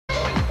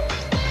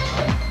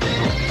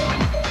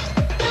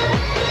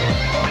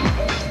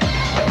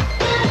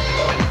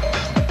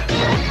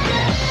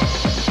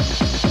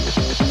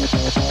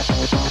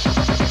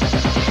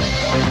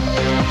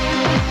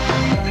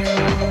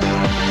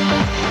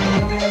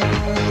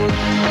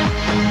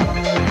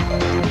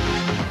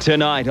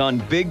Tonight on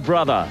Big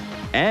Brother,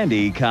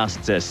 Andy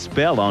casts a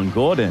spell on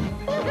Gordon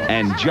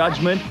and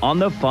judgment on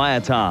the fire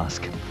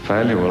task.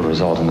 Failure will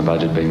result in the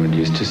budget being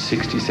reduced to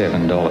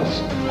 $67.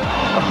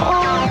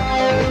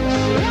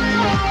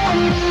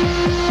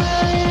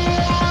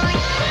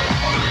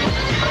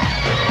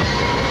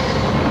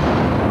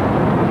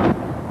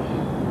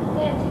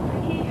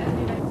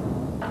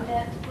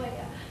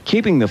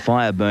 Keeping the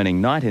fire burning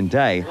night and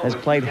day has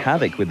played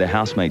havoc with the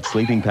housemates'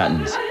 sleeping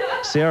patterns.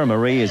 Sarah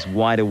Marie is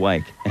wide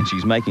awake and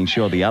she's making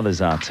sure the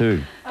others are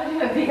too.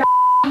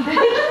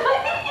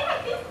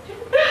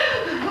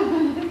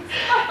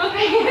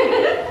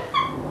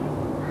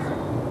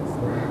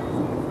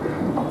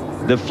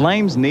 The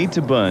flames need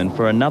to burn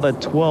for another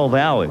 12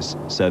 hours,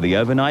 so the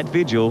overnight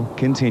vigil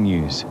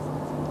continues.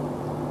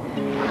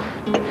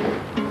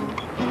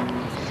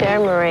 Sarah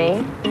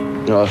Marie.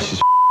 Oh,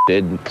 she's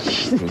dead.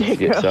 She's dead,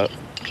 gets girl. up.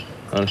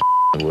 I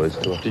don't words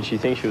to her. Did she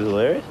think she was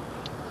hilarious?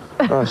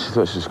 Oh, she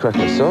thought she was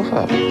cracking herself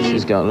up.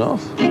 She's going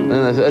off. And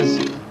then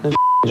as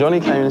Johnny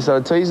came in and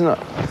started teasing her.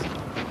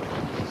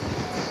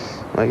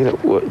 Making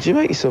it, what, did you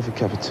make yourself a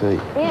cup of tea?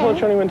 Yeah. I thought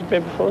Johnny went to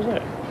bed before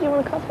that. You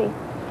want a coffee?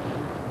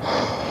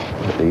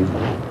 You're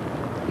evil.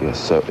 You are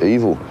so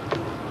evil.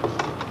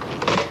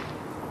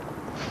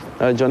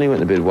 No, Johnny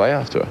went to bed way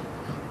after her,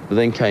 but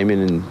then came in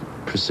and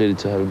proceeded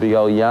to have a big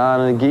old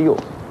yarn and a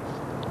giggle.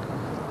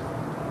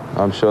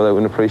 I'm sure they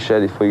wouldn't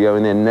appreciate it if we go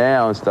in there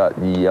now and start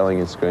yelling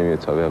and screaming at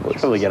the top of our voices.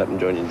 Probably get up and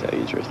join you and tell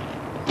you the truth.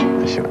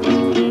 Sure.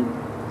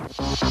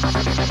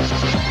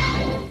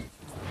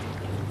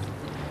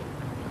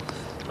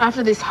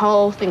 After this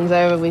whole thing's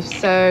over, we've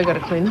so got to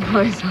clean the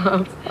place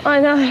up. I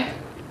know.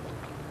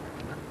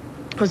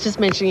 I was just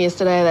mentioning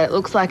yesterday that it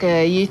looks like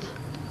a youth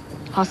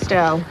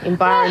hostel in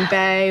Byron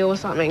Bay or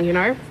something, you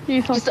know?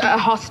 Youth Just a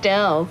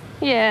hostel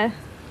Yeah.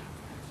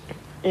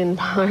 in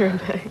Byron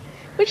Bay,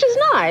 which is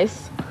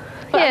nice.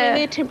 But I Yeah. mean,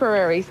 they're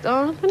temporary.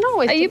 Oh, they're not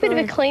always Are you a bit of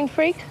a temporary. clean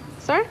freak?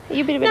 Sorry? Are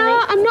you a bit of a No,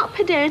 neat? I'm not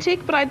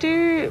pedantic, but I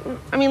do,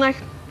 I mean, like,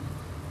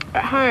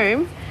 at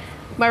home,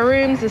 my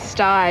room's a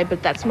sty,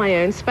 but that's my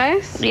own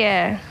space.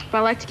 Yeah. But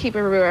I like to keep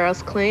everywhere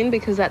else clean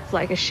because that's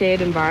like a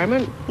shared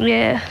environment.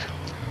 Yeah.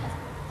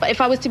 But if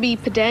I was to be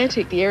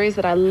pedantic, the areas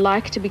that I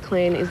like to be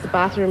clean is the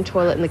bathroom,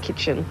 toilet, and the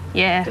kitchen.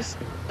 Yeah. Just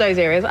those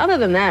areas. Other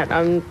than that,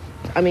 I'm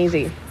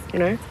easy, you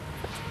know?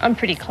 I'm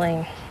pretty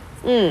clean,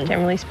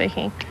 generally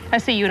speaking. I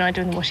see you and I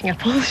doing the washing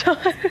up all the time.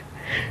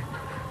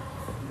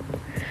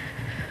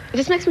 It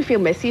just makes me feel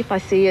messy if I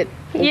see it.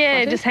 all Yeah,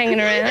 cluttered. just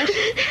hanging around.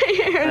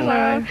 Yeah, I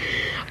know.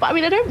 But I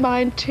mean, I don't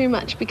mind too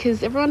much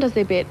because everyone does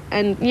their bit.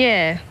 And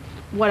Yeah.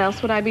 what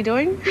else would I be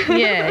doing?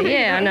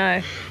 Yeah, I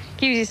know.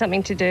 Gives you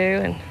something to do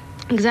and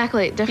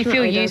Exactly, it you definitely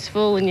feel does.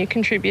 useful and you're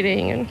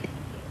contributing and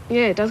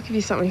Yeah, it does give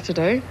you something to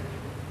do.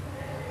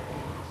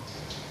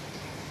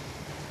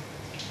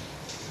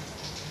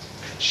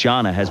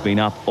 Shana has been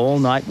up all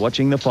night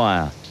watching the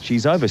fire.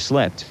 She's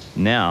overslept.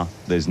 Now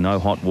there's no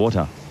hot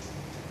water.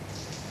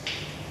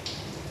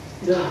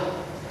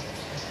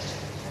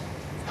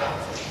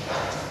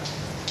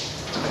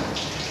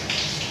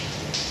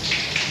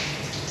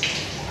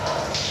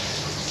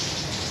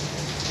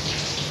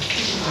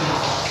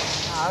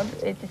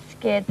 it just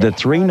scared The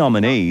three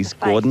nominees,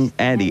 Gordon,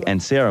 Andy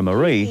and Sarah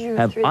Marie,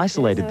 have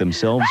isolated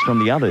themselves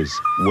from the others,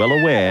 well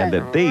aware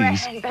that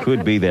these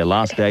could be their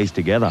last days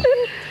together.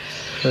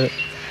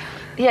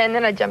 Yeah, and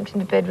then I jumped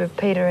into bed with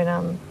Peter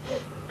and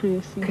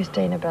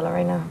Christina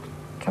Ballerina.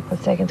 A couple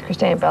of seconds,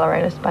 Christina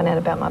Ballerina spun out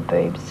about my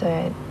boobs,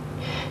 so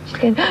she's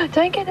going,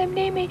 don't get them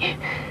near me.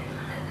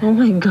 Oh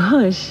my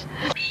gosh.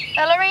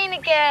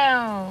 Ballerina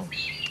girl.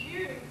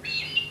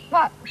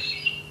 What?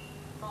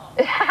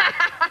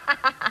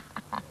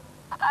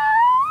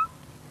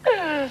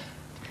 I've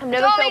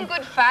It's all in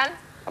good fun.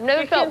 I've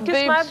never felt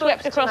just my boobs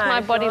swept boobs across my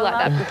tonight, body so like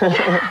I that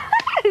before.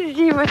 Did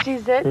you hear what she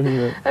said?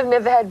 I've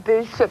never had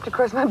boobs swept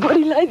across my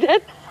body like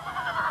that.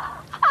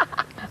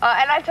 Oh,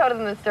 and I told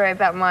them the story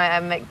about my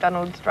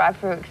McDonald's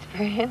drive-thru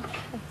experience.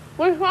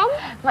 Which one?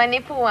 My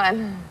nipple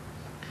one.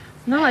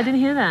 No, I didn't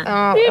hear that.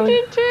 Oh, You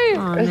did too.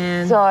 Oh, It was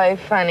man. so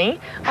funny.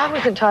 I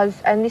was at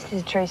times, and this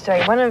is a true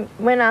story.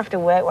 When after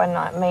work one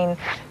night, me and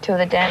two of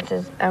the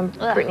dancers,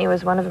 Brittany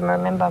was one of them, I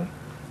remember.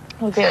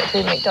 We were at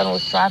the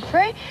McDonald's drive-thru,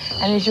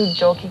 and this little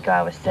dorky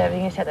guy was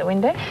serving us at the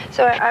window.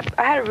 So I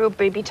had a real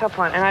booby top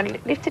on, and I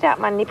lifted out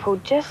my nipple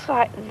just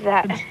like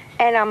that.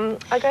 And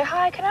I go,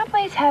 hi, can I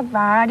please have,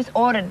 I just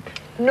ordered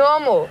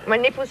normal. My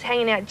nipple's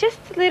hanging out just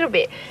a little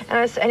bit.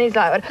 And he's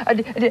like,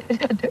 like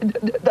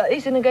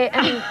this, and I go,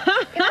 can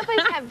I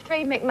please have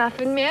 3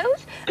 McMuffin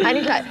meals? And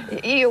he's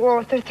like, you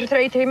want 3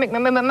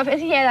 McMuffins? I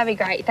said, yeah, that'd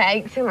be great,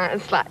 thanks. And I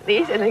was like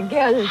this, and the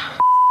girl just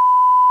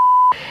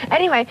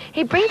anyway,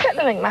 he brings out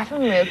the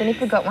McMuffin meals and he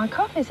forgot my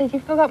coffee. I said, you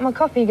forgot my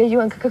coffee? He goes, you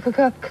want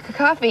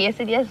coffee? I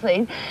said, yes,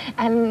 please.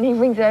 And he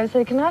brings it over and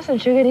said, can I have some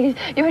sugar? And he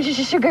goes, you want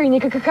just sugar in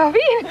your coffee?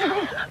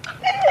 Yeah,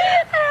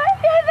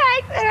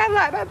 thanks. And I'm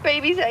like, my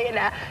baby's hanging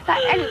out.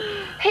 Like, and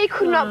he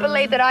could not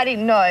believe that I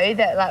didn't know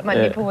that like my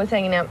nipple was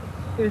hanging out.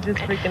 He was just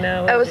freaking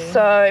out. It was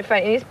so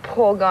funny. This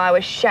poor guy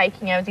was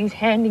shaking as he's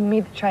handing me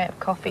the tray of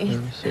coffees.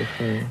 So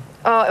funny.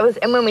 Oh, it was,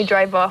 and when we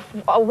drove off,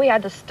 we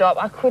had to stop.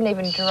 I couldn't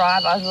even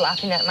drive. I was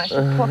laughing that much.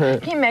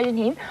 Can you imagine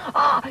him?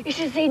 Oh, you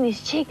should have seen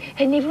this chick.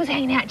 Her nipple was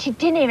hanging out. She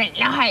didn't even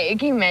know. Can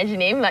you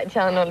imagine him, like,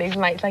 telling all his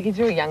mates, like, he's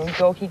a real young,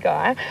 dorky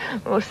guy.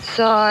 It was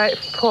so,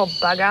 poor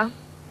bugger.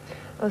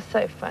 It was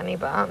so funny,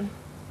 but...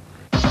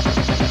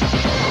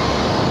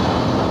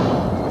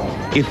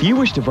 If you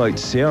wish to vote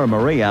Sarah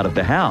Marie out of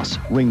the house,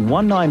 ring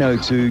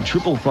 1902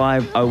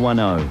 555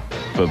 010.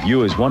 For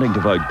viewers wanting to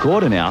vote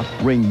Gordon out,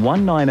 ring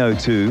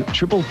 1902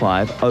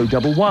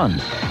 555 011.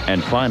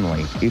 And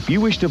finally, if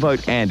you wish to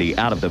vote Andy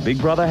out of the Big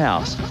Brother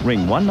house,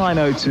 ring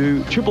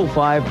 1902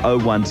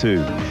 555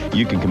 012.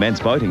 You can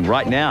commence voting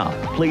right now.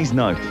 Please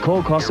note,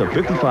 call costs are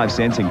 55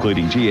 cents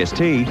including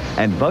GST,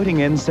 and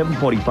voting ends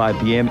 7:45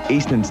 p.m.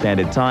 Eastern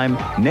Standard Time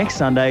next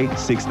Sunday,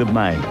 6th of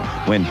May,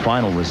 when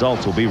final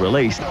results will be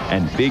released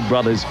and Big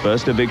Brother's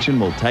first eviction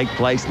will take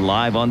place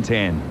live on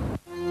 10.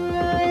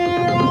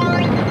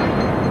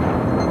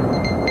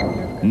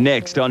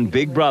 Next on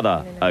Big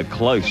Brother, a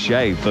close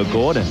shave for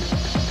Gordon.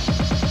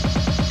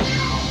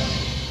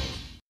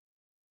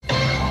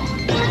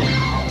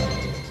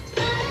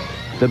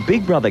 The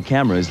Big Brother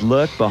cameras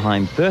lurk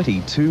behind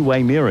 30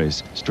 two-way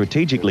mirrors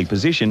strategically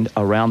positioned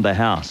around the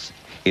house.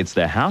 It's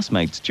the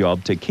housemate's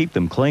job to keep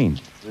them clean.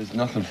 There's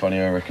nothing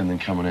funnier, I reckon, than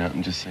coming out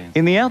and just seeing...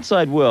 In the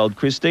outside world,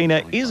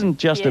 Christina isn't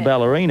just a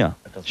ballerina.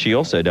 She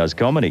also does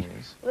comedy.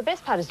 Well, the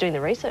best part is doing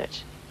the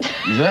research.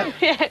 Is that?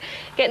 Yeah,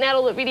 getting out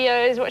all the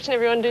videos, watching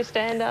everyone do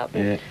stand-up,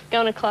 and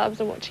going to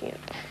clubs and watching it.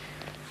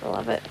 I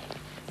love it.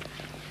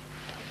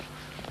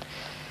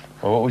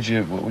 Well, what would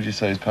you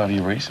say is part of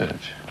your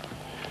research?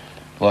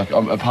 Like,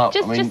 apart,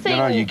 Just I mean, seeing,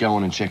 you know, you're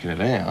going and checking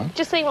it out.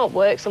 Just seeing what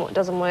works and what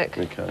doesn't work.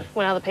 Okay.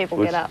 When other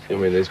people get up. I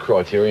mean, there's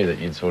criteria that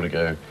you'd sort of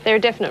go... There are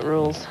definite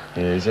rules.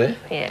 Yeah, is there?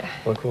 Yeah.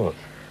 Like what?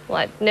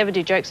 Like, never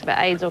do jokes about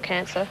AIDS or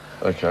cancer.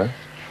 Okay.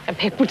 And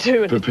people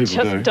do, and But it people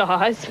just do.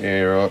 dies.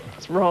 Yeah, right.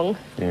 It's wrong.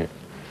 Yeah.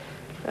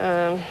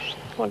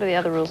 What are the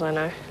other rules I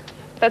know?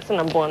 That's the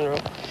number one rule.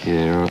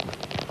 Yeah, right.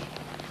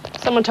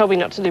 Someone told me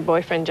not to do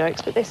boyfriend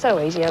jokes, but they're so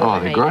easy. I don't know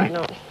they're how great. you do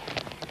not.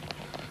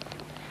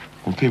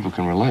 Well, people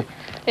can relate.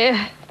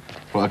 Yeah.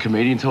 Well, a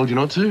comedian told you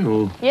not to,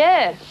 or...?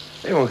 Yeah.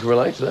 Anyone can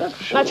relate to that,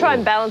 for sure. I try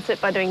and balance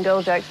it by doing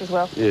girl jokes as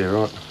well. Yeah,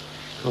 right.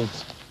 Cool.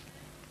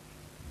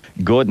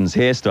 Gordon's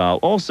hairstyle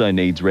also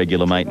needs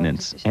regular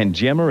maintenance, and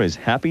Gemma is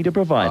happy to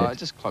provide It it.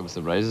 just plugs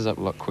the razors up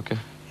a lot quicker.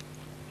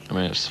 I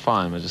mean, it's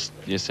fine, but you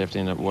just have to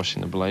end up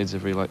washing the blades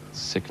every, like,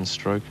 second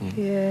stroke. And...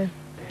 Yeah.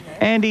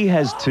 Andy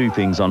has two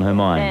things on her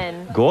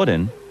mind,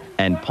 Gordon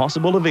and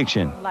possible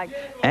eviction,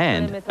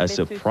 and a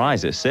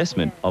surprise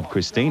assessment of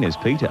Christina's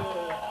Peter.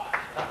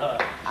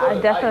 I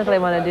definitely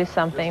want to do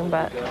something,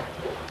 but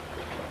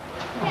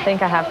I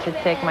think I have to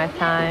take my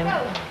time,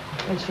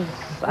 which is,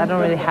 I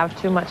don't really have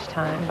too much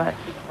time, but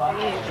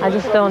I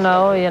just don't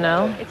know, you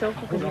know. It's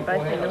awful because you've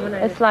both been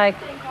nominated. It's like,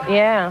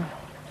 yeah.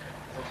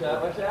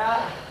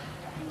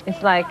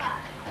 It's like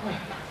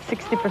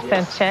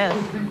 60% chance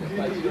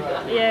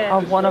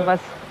of one of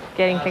us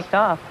getting kicked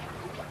off.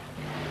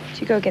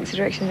 Do you go against the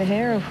direction of the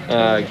hair,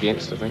 or...?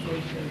 Against, I think.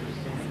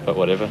 But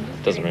whatever,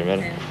 doesn't really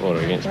matter. For or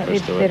against, Like, press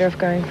it's to better it. off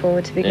going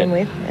forward to begin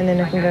with, and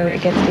then I can go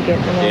against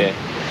again.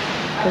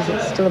 Because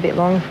it's still a bit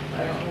long.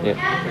 Yeah.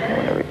 I don't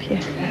want to rip you.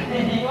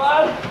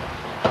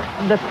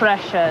 The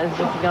pressure is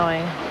just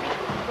going.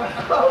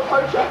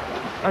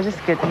 I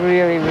just get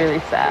really, really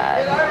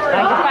sad.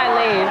 Like, if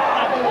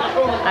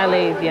I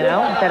leave, you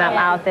know? Then I'm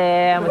out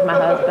there, I'm with my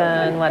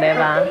husband,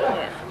 whatever.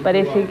 But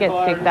if he gets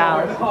kicked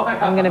out,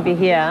 I'm going to be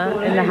here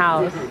in the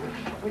house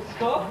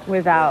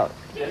without...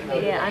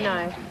 Yeah, I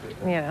know.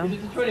 You know,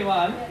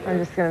 I'm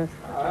just going to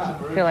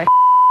feel like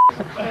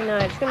I know,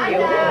 it's going to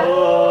be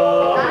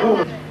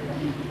awful.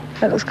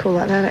 That looks cool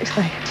like that,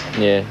 actually.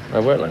 Yeah, I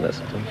work like that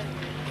sometimes.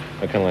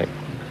 I kind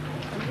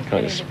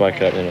of just spike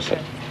it up and then I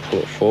start to pull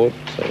it forward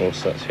so it all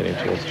starts heading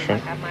towards the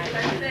front.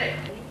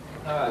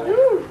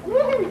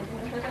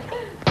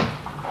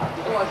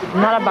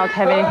 I'm not about to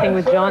have anything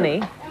with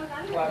Johnny.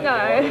 No.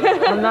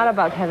 I'm not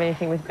about to have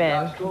anything with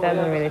Ben. It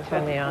doesn't really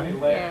turn me on.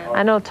 Yeah.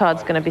 I know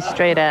Todd's going to be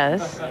straight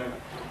as.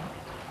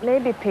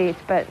 Maybe Pete,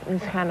 but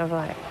it's kind of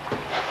like...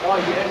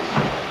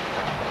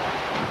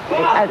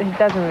 It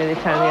doesn't really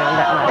turn me on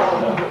that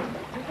much.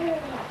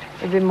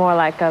 It'd be more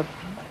like a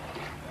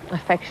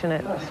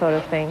affectionate sort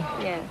of thing.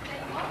 Yeah.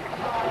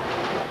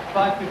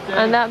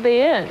 And that'd be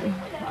it.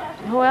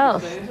 Who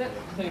else?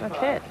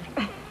 That's it.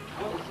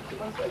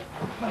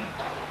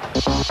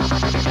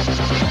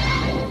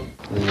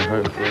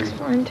 It's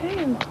fine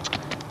too.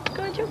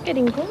 God, you're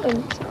getting good.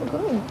 It's so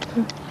good.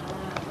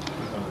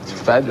 It's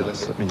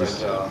fabulous. Let me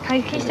just...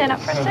 Can you stand up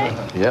for a sec?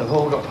 Yeah. We've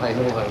all got paint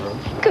all over them.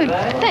 Good,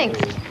 thanks.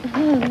 I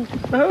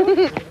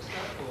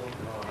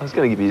was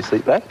going to give you your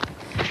seat back.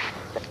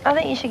 I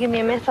think you should give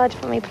me a massage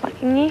for me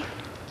plucking you.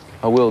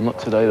 I will, not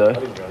today, though.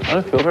 I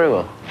don't feel very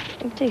well.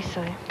 Do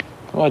so.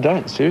 Oh, I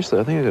don't. Seriously,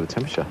 I think I've got a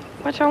temperature.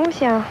 What's wrong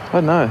with you? I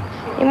don't know.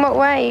 In what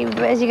way?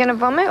 Is you going to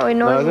vomit or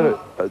No, noisy?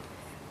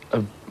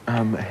 I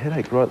A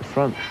headache right at the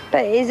front.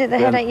 But is it the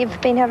headache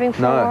you've been having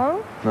for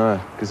long?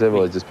 No, because I've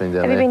always just been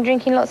down Have there. you been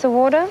drinking lots of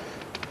water?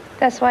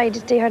 That's why you're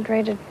just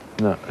dehydrated.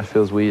 No, it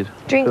feels weird.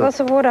 Drink lots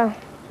of water.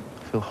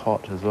 I feel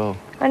hot as well.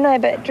 I know,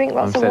 but drink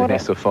lots of I'm standing water.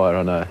 next to a fire,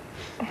 I know.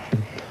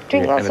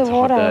 Drink lots of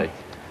water. And it's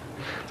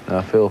a hot day. No,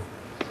 I feel...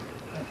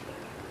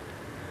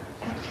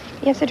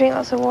 You have to drink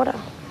lots of water.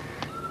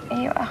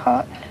 You are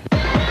hot.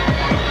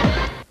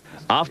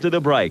 After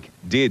the break,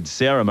 did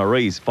Sarah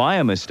Marie's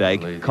fire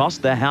mistake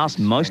cost the house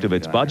most of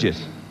its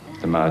budget?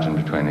 The margin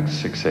between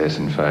success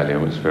and failure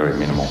was very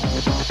minimal.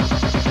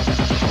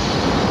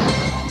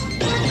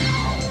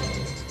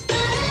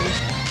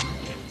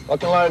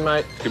 Lock and load,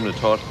 mate. Give him a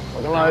tot.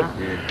 Lock and load.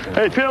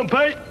 How you feeling,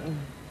 Pete?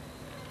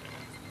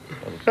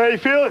 How you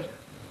feeling?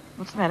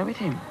 What's the matter with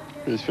him?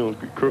 He's feeling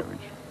good crook.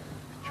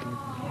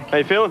 How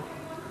you feeling?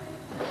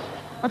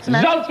 What's the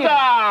matter with you? Oh,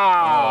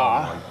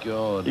 my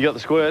God. You got the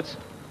squirts?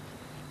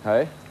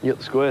 Hey? You got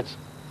the squirts?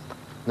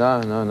 No,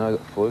 I got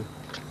the flu.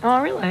 Oh,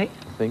 really? I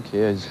think,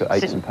 yeah, just got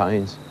aches and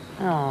pains.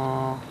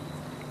 Oh.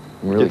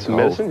 I'm really Get some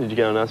cold. medicine? Did you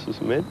go and ask for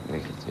some med?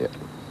 Yeah,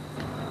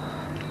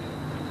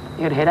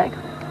 You got a headache?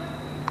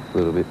 a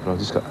little bit, but I've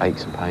just got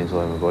aches and pains all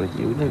over my body.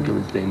 You would never go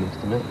and stand next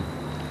to me.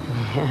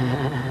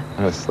 I'm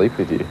going to sleep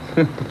with you.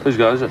 Whose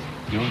guy is it?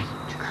 Yours.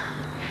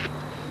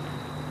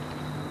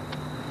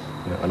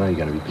 Yeah, I know you're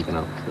going to be picking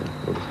up, so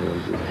we'll just see what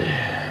it is.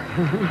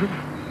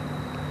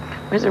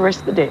 Where's the rest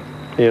of the deck?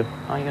 Yeah.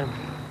 Oh, you got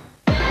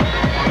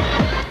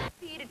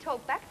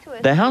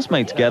The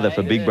housemates gather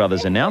for Big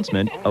Brother's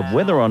announcement of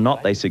whether or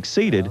not they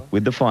succeeded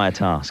with the fire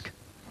task.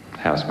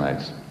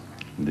 Housemates,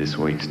 this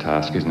week's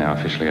task is now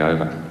officially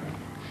over.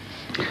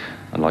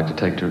 I'd like to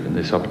take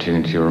this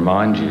opportunity to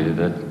remind you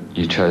that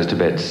you chose to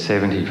bet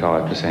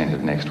 75%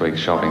 of next week's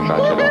shopping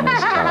budget on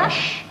this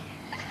task.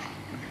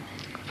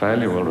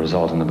 Failure will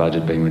result in the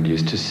budget being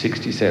reduced to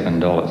 $67.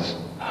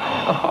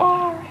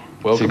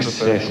 Welcome to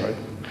first grade.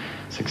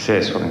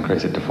 Success will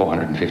increase it to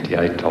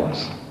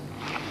 $458.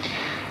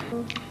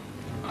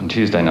 On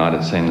Tuesday night,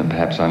 it seemed that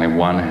perhaps only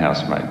one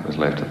housemate was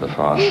left at the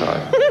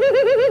fireside.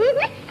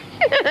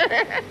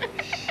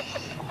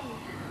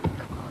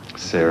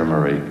 Sarah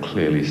Marie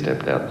clearly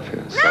stepped outside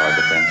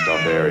the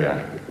fenced-off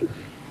area.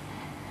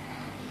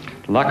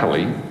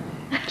 Luckily,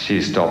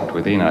 she stopped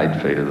within 8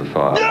 feet of the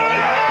fire. So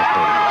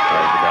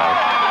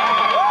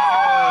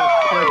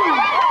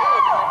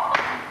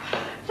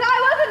I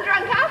wasn't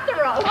drunk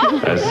after all.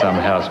 As some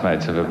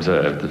housemates have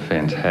observed, the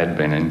fence had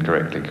been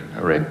incorrectly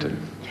erected.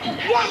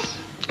 Yes!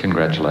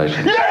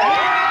 Congratulations.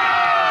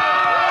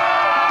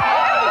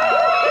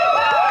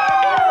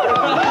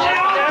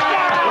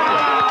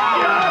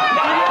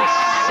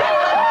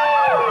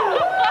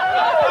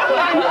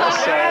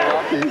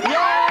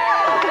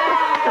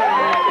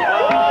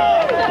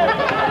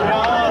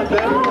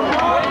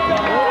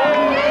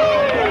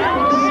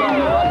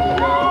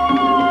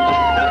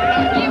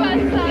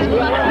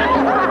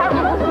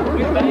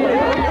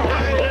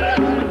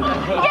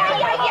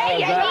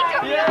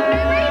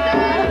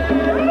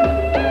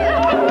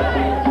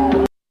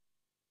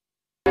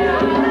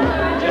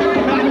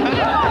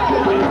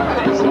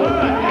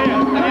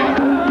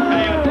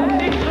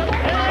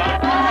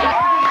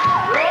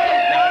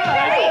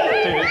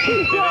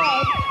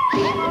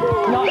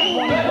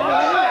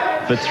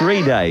 For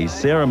 3 days,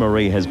 Sarah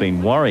Marie has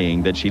been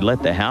worrying that she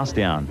let the house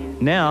down.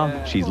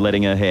 Now, she's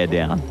letting her hair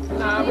down.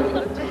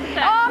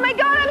 Oh my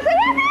God, I'm so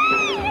happy!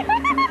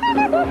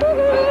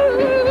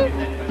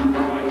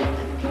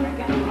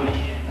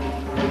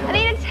 I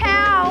need a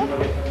towel.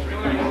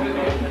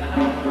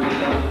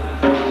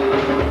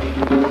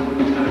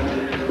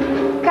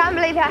 Can't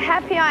believe how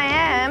happy I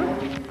am.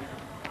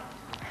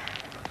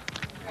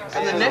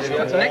 And the next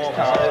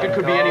task, it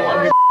could be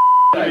anyone who...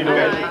 What'd you do,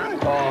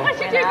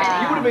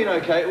 Benny? You would have been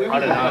okay. We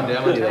would have gone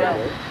down.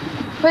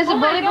 Where's the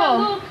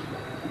volleyball?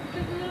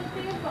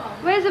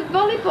 Where's the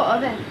volleyball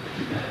then?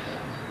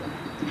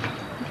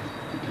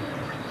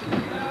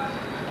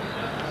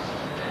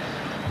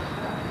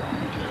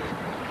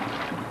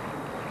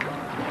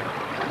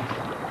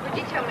 Would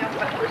you tell me I was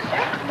about to push you?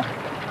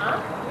 Huh?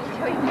 Would you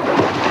tell you?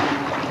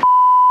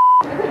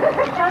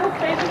 I'm trying to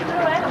save this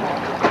little animal.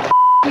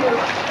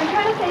 I'm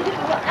trying to save this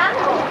little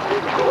animal.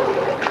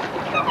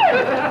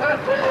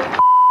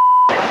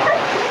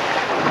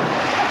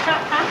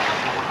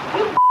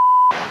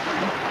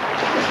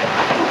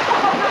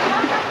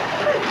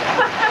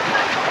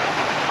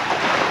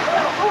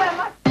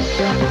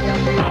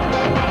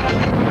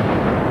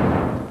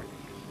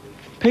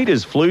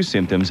 Peter's flu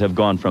symptoms have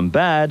gone from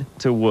bad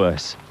to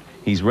worse.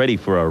 He's ready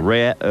for a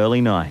rare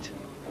early night.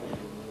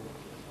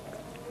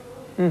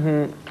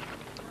 Good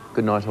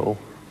night, all.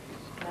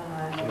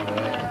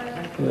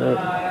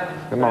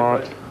 Good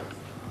night.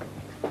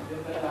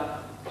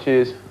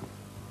 Cheers.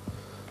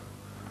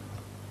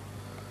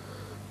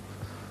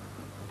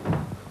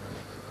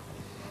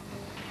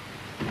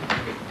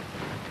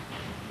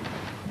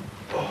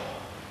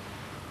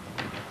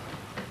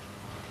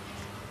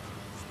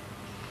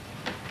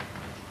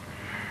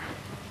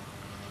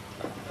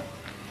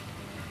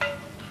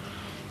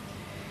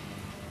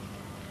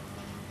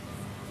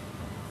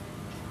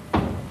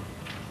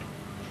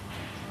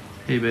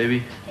 Hey,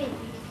 baby.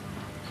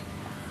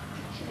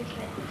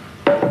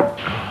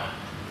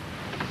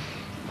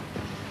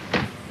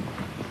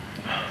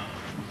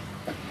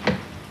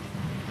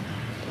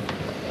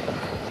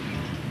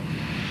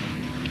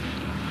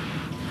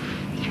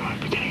 You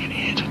won't be getting in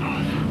here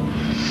tonight.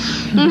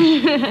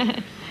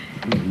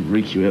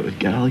 Reek you out with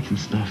garlic and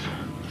stuff.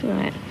 It's all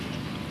right.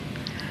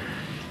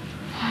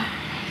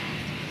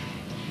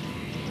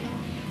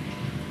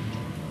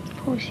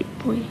 Poor shit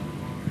boy.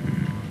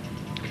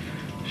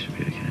 Should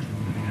be okay.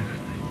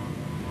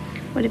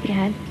 What have you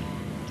had?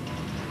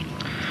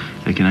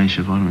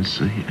 Echinacea, vitamin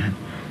C, and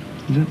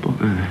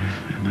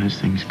those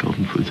things,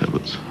 golden food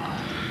tablets.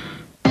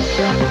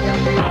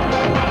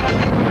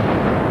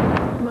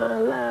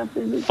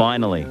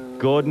 Finally,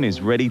 Gordon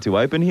is ready to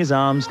open his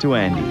arms to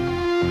Andy.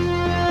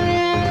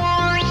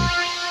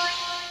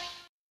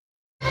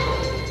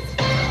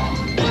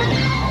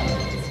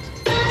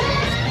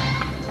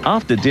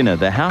 After dinner,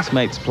 the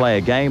housemates play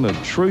a game of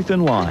truth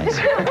and lies.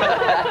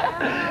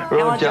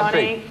 We're all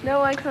jumping.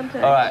 No eye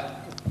contact. All right.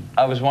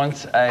 I was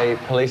once a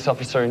police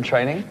officer in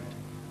training.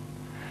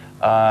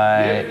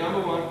 I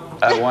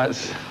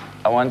once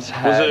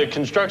had... Was a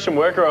construction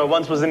worker. I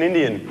once was an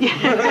Indian.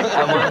 Nice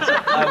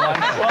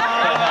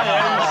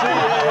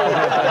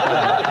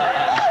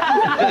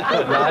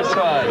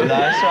one.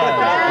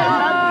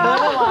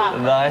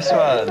 Nice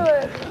one.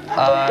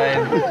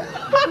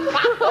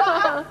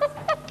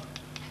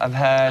 I've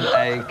had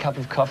a cup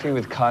of coffee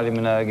with Kylie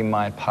Minogue in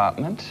my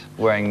apartment,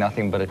 wearing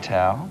nothing but a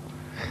towel.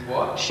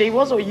 What? She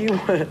was or you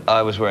were?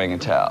 I was wearing a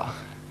towel.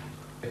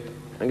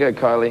 I go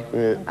Kylie.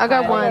 Yeah. I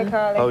got one.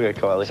 I'll go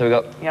Kylie. So we've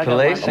got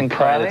police and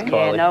Kylie.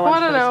 Yeah, no one's I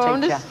don't know.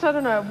 first teacher. I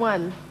don't know.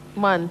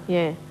 One.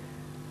 Yeah.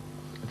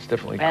 It's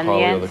definitely And the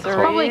Kylie or the answer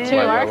Probably two.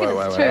 I reckon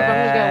it's two, but I'm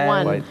going to go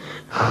one. Wait.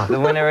 The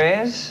winner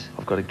is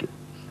I've got to get...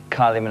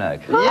 Kylie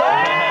Minogue.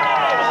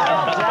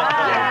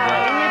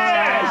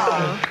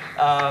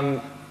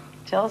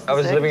 I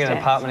was living in an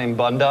apartment in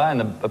Bondi,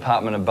 and the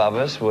apartment above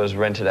us was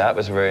rented out. It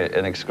was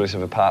an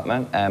exclusive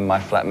apartment, and my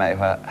flatmate,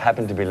 who I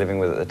happened to be living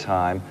with at the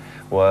time,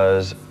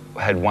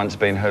 had once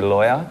been her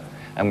lawyer,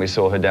 and we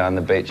saw her down on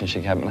the beach, and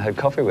she came and had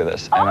coffee with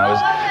us. And I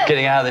was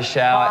getting out of the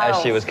shower as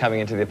she was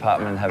coming into the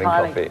apartment and having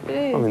coffee.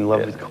 I'm in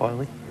love with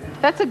Kylie.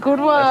 That's a good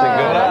one.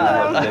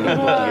 That's a good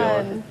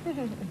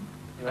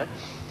one.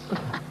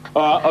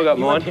 All right, I got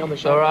mine.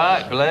 All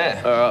right,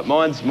 Blair. All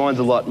right, mine's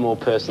a lot more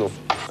personal.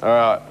 All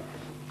right.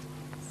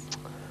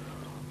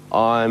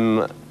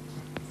 I'm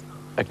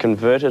a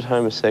converted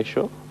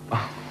homosexual.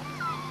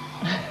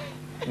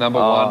 Number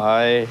one.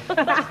 I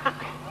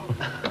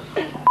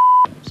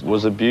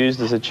was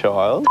abused as a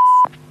child.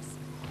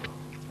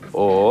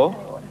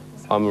 Or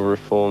I'm a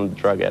reformed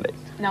drug addict.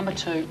 Number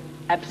two,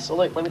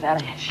 absolutely, without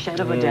a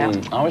shadow of a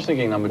doubt. I was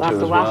thinking number two as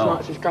After well. last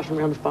night's discussion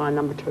around the fire,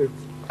 number two.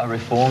 A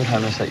reformed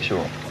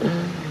homosexual.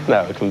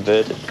 No, a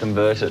converted.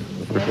 Converted.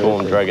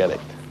 Reformed drug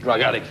addict. Drug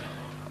addict.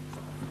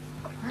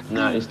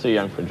 No, he's too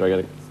young for a drug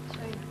addict.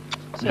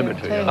 Number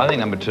two. I think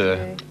number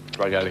two.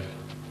 Drug addict.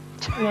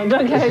 No,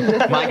 don't go.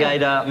 My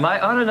gaydar, I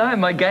don't know,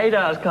 my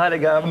gaydar's kind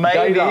of going,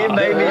 maybe not.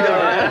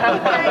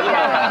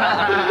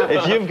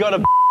 If you've got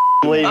a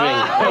leaving,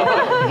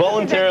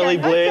 voluntarily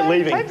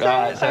leaving. All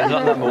right, so it's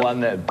not number one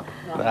then.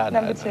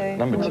 Number two.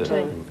 Number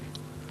two.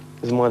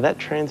 Am I that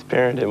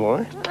transparent, am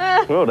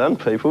I? Well done,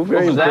 people.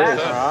 Very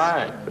impressed. All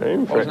right. Very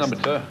What was impressed. number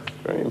two?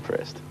 Very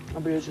impressed.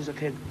 Abused as a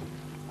kid.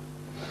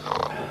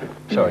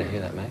 Sorry to hear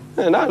that, mate.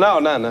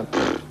 No.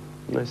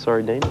 No,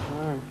 sorry, Dean.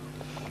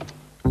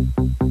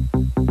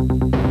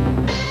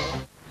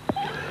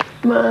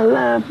 My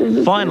life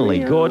is Finally,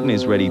 Gordon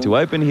is ready to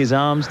open his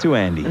arms to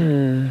Andy.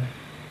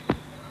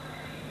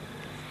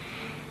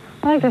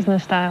 I like this new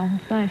style.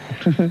 It's nice.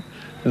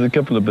 There's a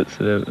couple of bits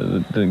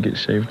that didn't get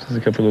shaved. There's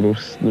a couple of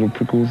little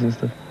prickles and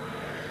stuff.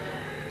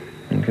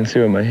 You can see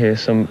where my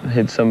head's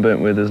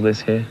sunburnt where there's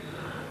less hair.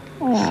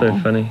 It's so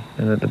funny.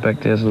 And at the back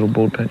there's a little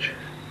bald patch.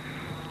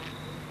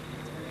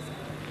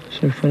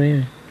 So funny,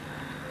 eh?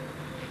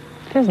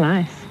 Feels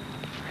nice.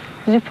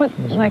 Did you put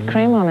like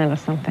cream on it or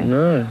something?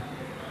 No.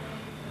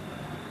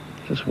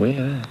 Just weird,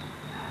 eh?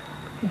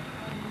 You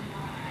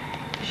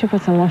should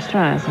put some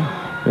moisturizer.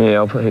 Yeah,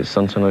 I'll put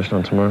suntan lotion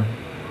on tomorrow.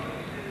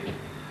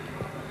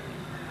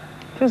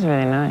 Feels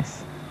really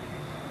nice.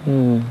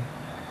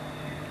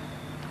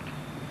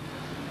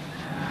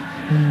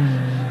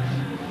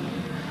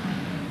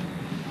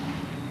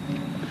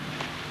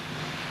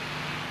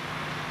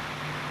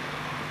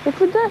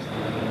 It's a dust.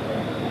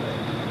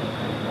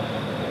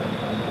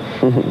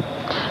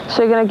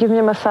 So you're going to give me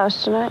a massage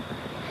tonight?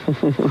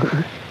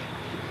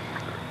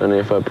 Only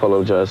if I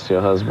apologise to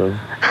your husband.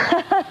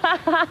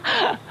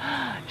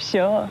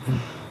 Sure.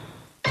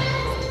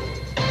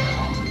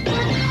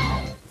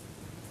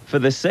 For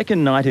the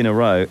second night in a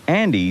row,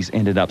 Andy's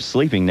ended up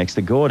sleeping next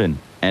to Gordon.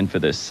 And for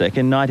the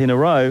second night in a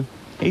row,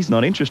 he's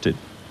not interested.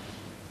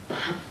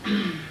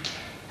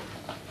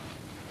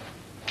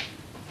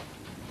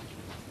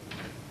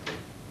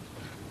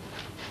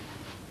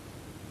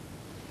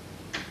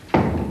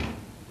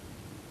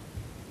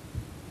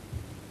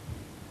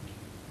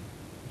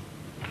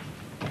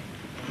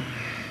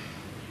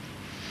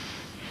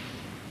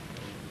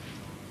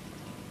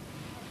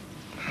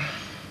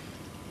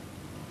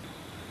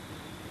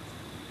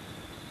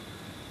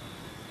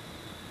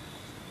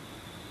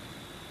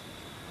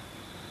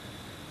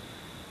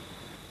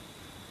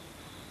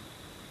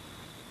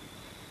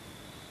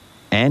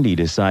 Andy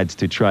decides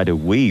to try to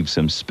weave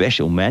some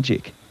special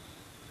magic.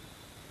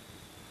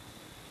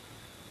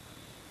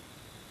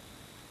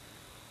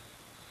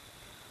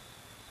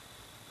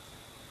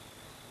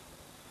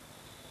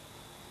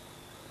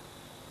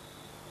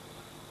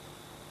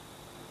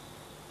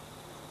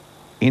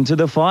 Into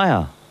the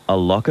fire, a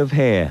lock of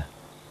hair.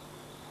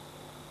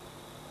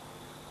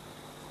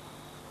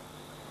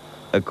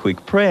 A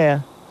quick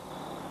prayer,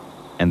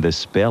 and the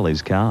spell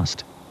is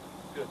cast.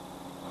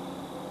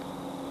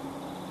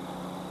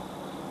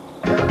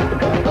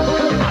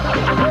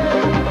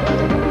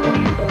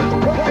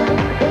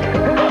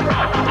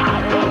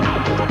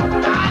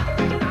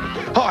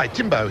 Hi,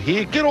 Timbo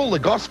here. Get all the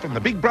goss from the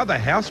Big Brother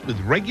house with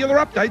regular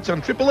updates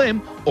on Triple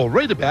M or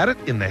read about it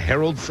in the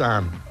Herald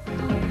Sun.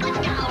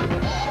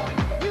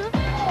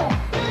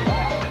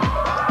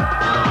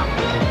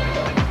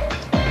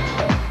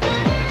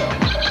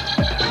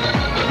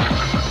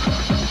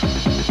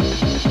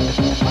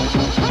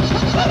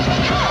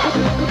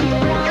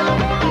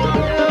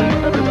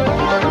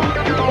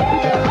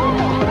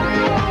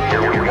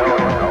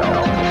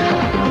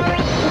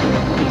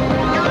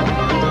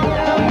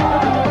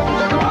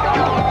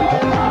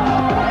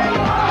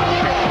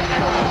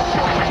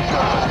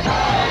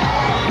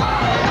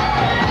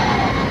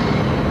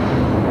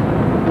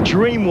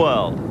 Dream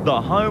World,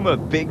 the home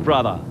of Big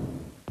Brother.